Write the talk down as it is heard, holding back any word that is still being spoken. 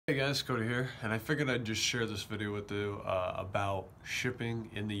Hey guys, Coty here, and I figured I'd just share this video with you about shipping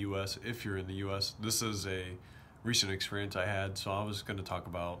in the US if you're in the US. This is a recent experience I had, so I was going to talk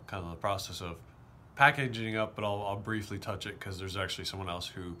about kind of the process of packaging up, but I'll briefly touch it because there's actually someone else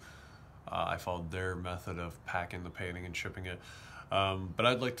who I followed their method of packing the painting and shipping it. But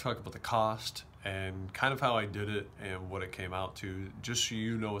I'd like to talk about the cost and kind of how I did it and what it came out to, just so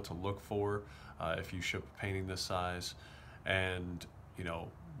you know what to look for if you ship a painting this size, and you know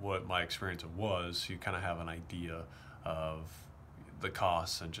what my experience was, so you kind of have an idea of the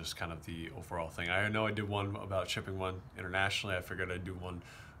costs and just kind of the overall thing. I know I did one about shipping one internationally. I figured I'd do one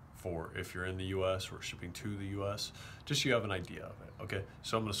for if you're in the US or shipping to the US, just so you have an idea of it. Okay,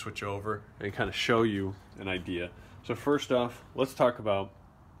 so I'm going to switch over and kind of show you an idea. So first off, let's talk about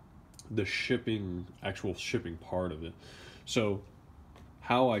the actual shipping part of it. So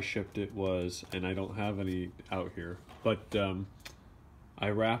how I shipped it was, and I don't have any out here, but I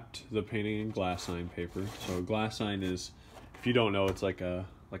wrapped the painting in glass sign paper. So glass sign is, if you don't know, it's like a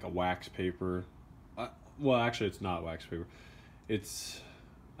wax paper. Well, actually, it's not wax paper. It's,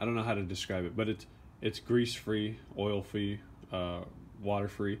 I don't know how to describe it, but it's grease free, oil free, water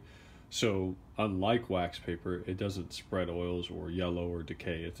free. So unlike wax paper, it doesn't spread oils or yellow or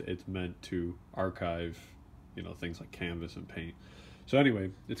decay. It's meant to archive, you know, things like canvas and paint. So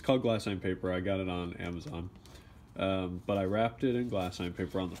anyway, it's called glass sign paper. I got it on Amazon. But I wrapped it in glass sign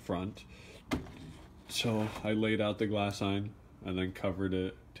paper on the front. So I laid out the glass sign and then covered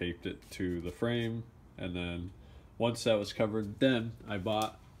it, taped it to the frame, and then once that was covered, then I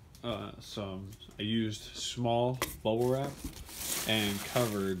bought I used small bubble wrap and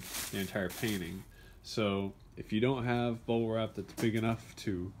covered the entire painting. So if you don't have bubble wrap that's big enough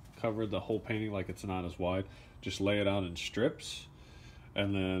to cover the whole painting, like it's not as wide, just lay it out in strips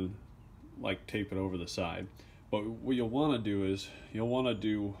and then like tape it over the side. But what you'll want to do is you'll want to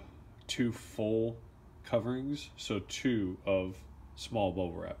do 2 full coverings, so 2 of small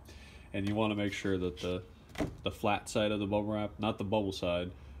bubble wrap, and you want to make sure that the flat side of the bubble wrap, not the bubble side,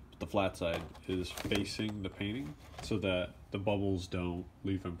 but the flat side, is facing the painting so that the bubbles don't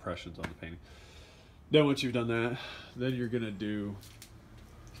leave impressions on the painting. Then once you've done that, then you're gonna do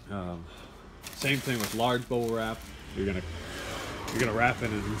same thing with large bubble wrap. You're gonna wrap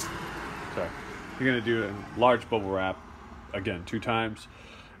it in. Sorry. You're going to do it in large bubble wrap, again, 2 times,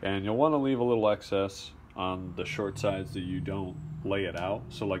 and you'll want to leave a little excess on the short sides that you don't lay it out.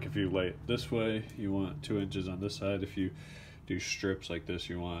 So like if you lay it this way, you want 2 inches on this side. If you do strips like this,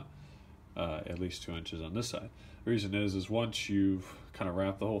 you want at least 2 inches on this side. The reason is once you've kind of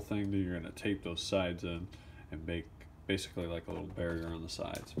wrapped the whole thing, then you're going to tape those sides in and make basically like a little barrier on the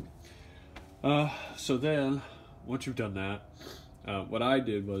sides. So then once you've done that, what I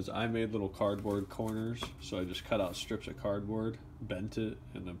did was I made little cardboard corners. So I just cut out strips of cardboard, bent it,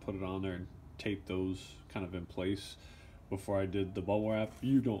 and then put it on there and taped those kind of in place before I did the bubble wrap.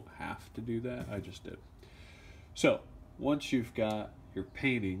 You don't have to do that, I just did. So once you've got your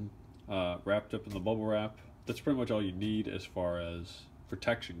painting wrapped up in the bubble wrap, that's pretty much all you need as far as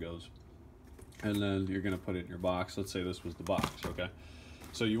protection goes. And then you're going to put it in your box. Let's say this was the box, okay?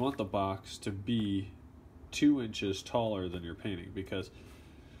 So you want the box to be 2 inches taller than your painting, because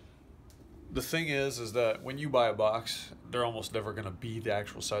the thing is that when you buy a box, they're almost never going to be the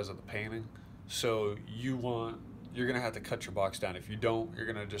actual size of the painting. So you're going to have to cut your box down. If you don't, you're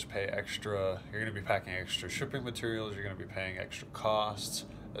going to just pay extra. You're going to be packing extra shipping materials. You're going to be paying extra costs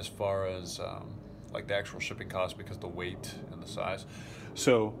as far as like the actual shipping cost, because the weight and the size.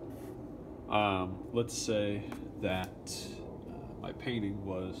 So let's say that my painting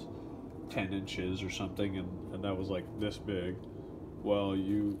was 10 inches or something, and that was like this big. Well,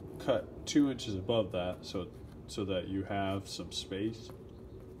 you cut 2 inches above that so that you have some space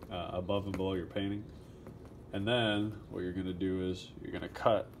above and below your painting. And then what you're going to do is you're going to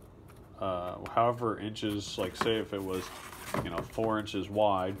cut however inches, like say if it was 4 inches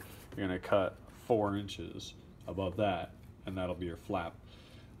wide, you're going to cut 4 inches above that, and that'll be your flap.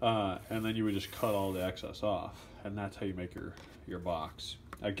 And then you would just cut all the excess off, and that's how you make your box.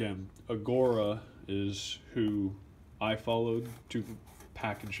 Again, Agora is who I followed to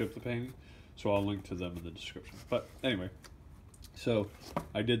pack and ship the painting, so I'll link to them in the description. But anyway, so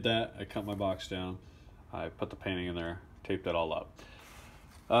I did that. I cut my box down. I put the painting in there, taped it all up.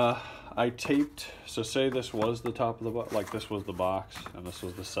 I taped, so say this was the top of the box, like this was the box, and this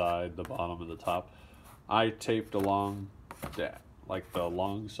was the side, the bottom, and the top. I taped along that, like the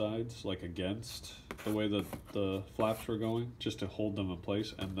long sides, like against the way that the flaps were going, just to hold them in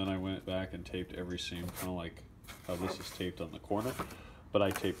place. And then I went back and taped every seam, kind of like how this is taped on the corner, but I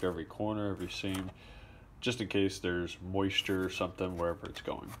taped every corner, every seam, just in case there's moisture or something wherever it's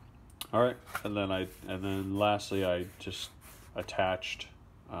going. All right, and then lastly, I just attached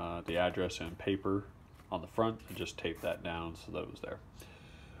the address and paper on the front and just taped that down so that it was there.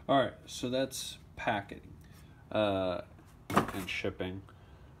 All right, so that's packing and shipping.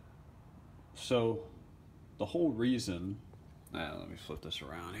 So the whole reason, let me flip this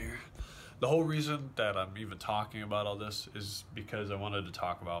around here. The whole reason that I'm even talking about all this is because I wanted to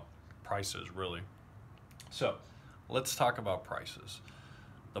talk about prices, really. So let's talk about prices.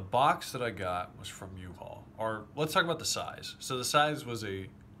 The box that I got was from U-Haul, or let's talk about the size. So the size was a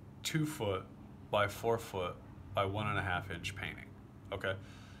 2 foot by 4 foot by 1.5 inch painting. Okay.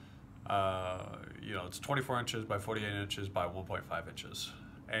 It's 24 inches by 48 inches by 1.5 inches.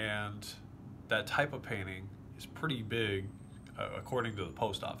 And that type of painting is pretty big, according to the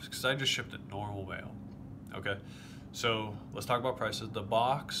post office, because I just shipped it normal mail. Okay. So let's talk about prices. The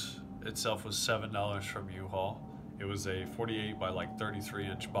box itself was $7 from U-Haul. It was a 48 by like 33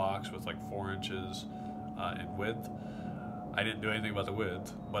 inch box with like 4 inches in width. I didn't do anything about the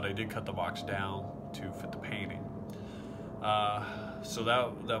width, but I did cut the box down to fit the painting. So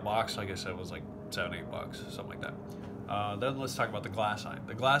that box, like I said, was like $7-8, something like that. Then let's talk about the glass sign.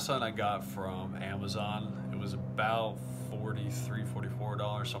 The glass sign I got from Amazon. It was about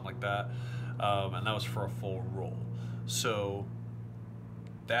 $43-44, something like that, and that was for a full roll. So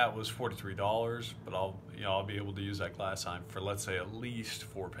that was $43, but I'll be able to use that glass sign for, let's say, at least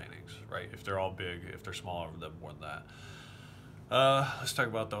 4 paintings, right? If they're all big, if they're smaller, then more than that. Let's talk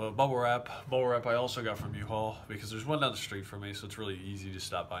about the bubble wrap. Bubble wrap I also got from U-Haul because there's one down the street from me, so it's really easy to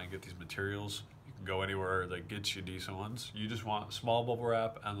stop by and get these materials. You can go anywhere that gets you decent ones. You just want small bubble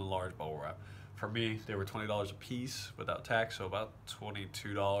wrap and the large bubble wrap. For me, they were $20 a piece without tax, so about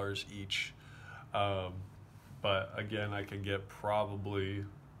 $22 each. But again, I can get probably,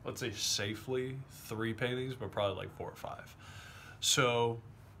 let's say safely 3 paintings, but probably like 4 or 5. So,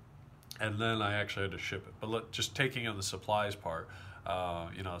 and then I actually had to ship it. But just taking on the supplies part,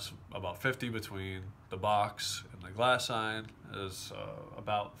 it's about 50 between the box and the glass sign. Is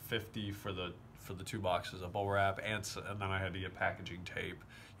about 50 for the 2 boxes of bubble wrap, and then I had to get packaging tape.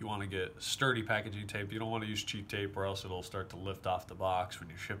 You want to get sturdy packaging tape. You don't want to use cheap tape, or else it'll start to lift off the box when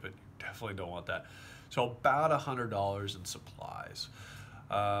you ship it. You definitely don't want that. So about $100 in supplies.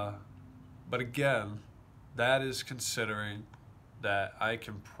 But again, that is considering that I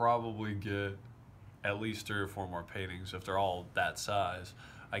can probably get at least 3 or 4 more paintings. If they're all that size,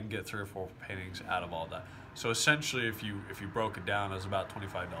 I can get 3 or 4 paintings out of all that. So essentially, if you broke it down, it's about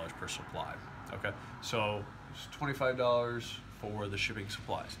 $25 per supply. Okay, so it's $25 for the shipping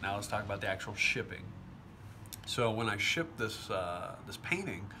supplies. Now let's talk about the actual shipping. So when I shipped this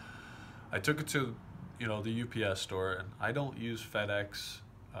painting, I took it to the UPS store, and I don't use FedEx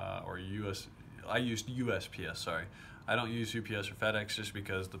or I used USPS, sorry. I don't use UPS or FedEx just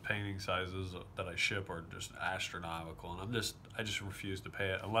because the painting sizes that I ship are just astronomical, and I just refuse to pay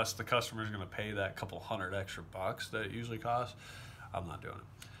it unless the customer is going to pay that couple $100 extra bucks that it usually costs. I'm not doing it.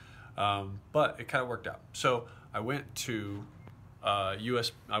 But it kind of worked out. So I went to the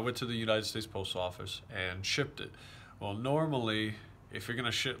United States Postal Office and shipped it. Well, normally, if you're going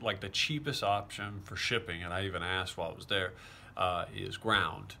to ship, like the cheapest option for shipping, and I even asked while I was there, is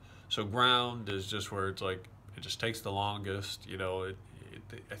ground. So ground is just where it's like, it just takes the longest, I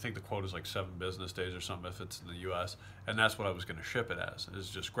think the quote is like 7 business days or something if it's in the U.S., and that's what I was going to ship it as, is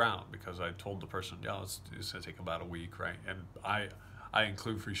just ground, because I told the person, it's going to take about a week, right? And I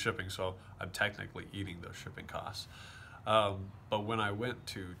include free shipping, so I'm technically eating those shipping costs. But when I went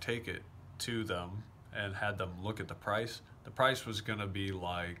to take it to them and had them look at the price was going to be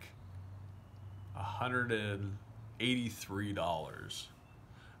like $183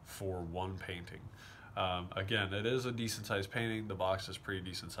 for 1 painting. Again, it is a decent sized painting. The box is pretty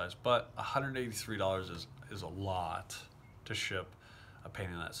decent size, but $183 is a lot to ship a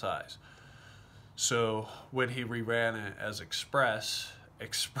painting that size. So when he reran it as Express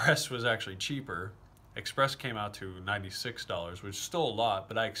was actually cheaper. Express came out to $96, which is still a lot,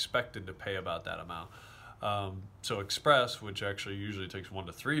 but I expected to pay about that amount. So Express, which actually usually takes 1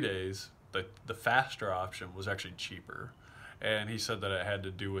 to 3 days, the faster option was actually cheaper. And he said that it had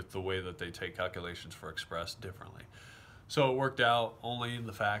to do with the way that they take calculations for Express differently. So it worked out only in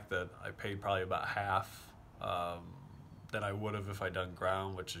the fact that I paid probably about half than I would have if I'd done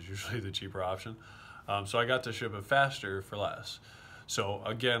ground, which is usually the cheaper option. So I got to ship it faster for less. So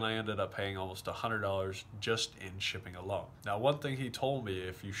again, I ended up paying almost $100 just in shipping alone. Now, one thing he told me,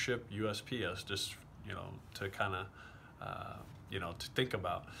 if you ship USPS, just, to kind of, to think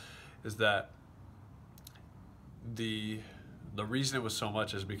about, is that the the reason it was so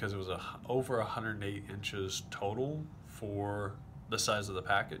much is because it was over 108 inches total for the size of the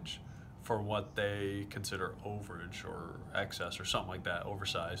package, for what they consider overage or excess or something like that,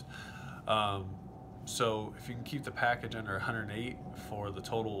 oversized. So if you can keep the package under 108 for the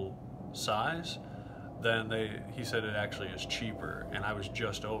total size, then he said it actually is cheaper, and I was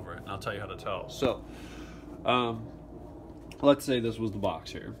just over it, and I'll tell you how to tell. So let's say this was the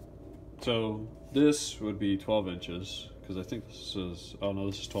box here. So this would be 12 inches, because I think this is, oh no,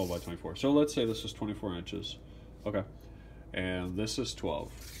 this is 12 by 24. So let's say this is 24 inches. Okay. And this is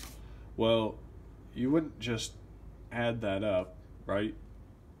 12. Well, you wouldn't just add that up, right?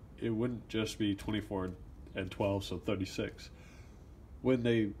 It wouldn't just be 24 and 12, so 36. When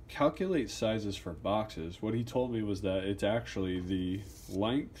they calculate sizes for boxes, what he told me was that it's actually the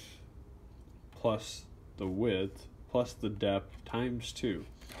length plus the width plus the depth times 2.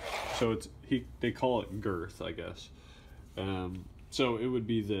 So they call it girth, I guess. So it would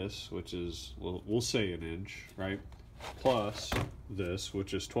be this, which is, we'll say an inch, right? Plus this,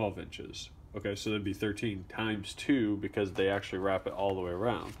 which is 12 inches. Okay, so that'd be 13 times 2, because they actually wrap it all the way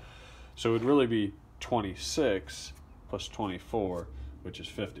around. So it would really be 26 plus 24, which is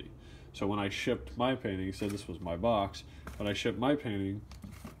 50. So when I shipped my painting, he said this was my box. When I shipped my painting,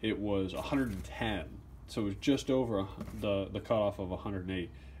 it was 110. So it was just over the cutoff of 108.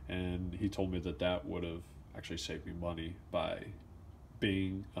 And he told me that would have actually saved me money by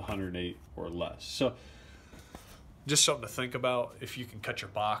being 108 or less. So just something to think about. If you can cut your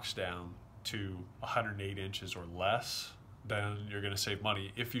box down to 108 inches or less, then you're going to save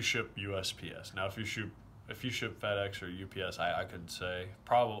money if you ship USPS. Now, if you ship FedEx or UPS, I could say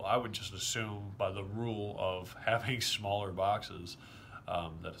probably, I would just assume by the rule of having smaller boxes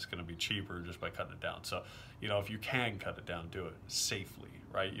that it's going to be cheaper just by cutting it down. So, if you can cut it down, do it safely,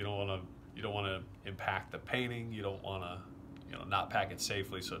 right? You don't want to impact the painting. You don't want to, not pack it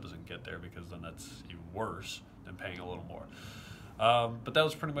safely so it doesn't get there, because then that's even worse than paying a little more. But that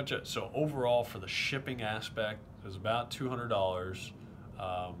was pretty much it. So overall, for the shipping aspect, it was about $200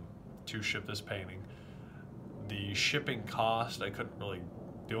 to ship this painting. The shipping cost, I couldn't really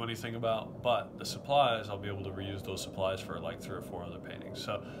do anything about, but the supplies, I'll be able to reuse those supplies for like 3 or 4 other paintings.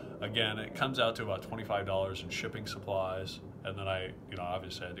 So again, it comes out to about $25 in shipping supplies, and then I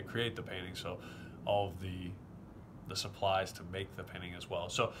obviously had to create the painting, so all of the supplies to make the painting as well.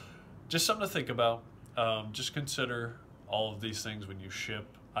 So just something to think about. Just consider all of these things when you ship.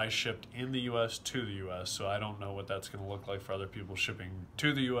 I shipped in the U.S. to the U.S., so I don't know what that's going to look like for other people shipping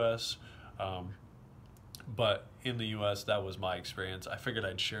to the U.S., but in the U.S., that was my experience. I figured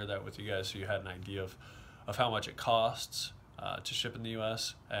I'd share that with you guys so you had an idea of how much it costs to ship in the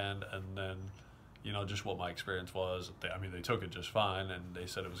U.S., and then, just what my experience was. They took it just fine, and they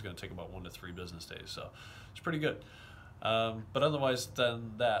said it was going to take about 1 to 3 business days, so it's pretty good. But otherwise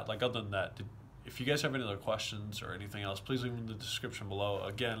than that, other than that, if you guys have any other questions or anything else, please leave them in the description below.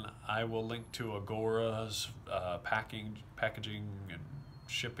 Again, I will link to Agora's packaging and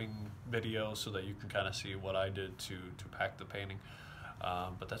shipping video so that you can kind of see what I did to pack the painting.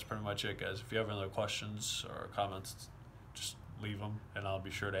 But that's pretty much it, guys. If you have any other questions or comments, just leave them, and I'll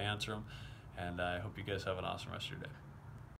be sure to answer them. And I hope you guys have an awesome rest of your day.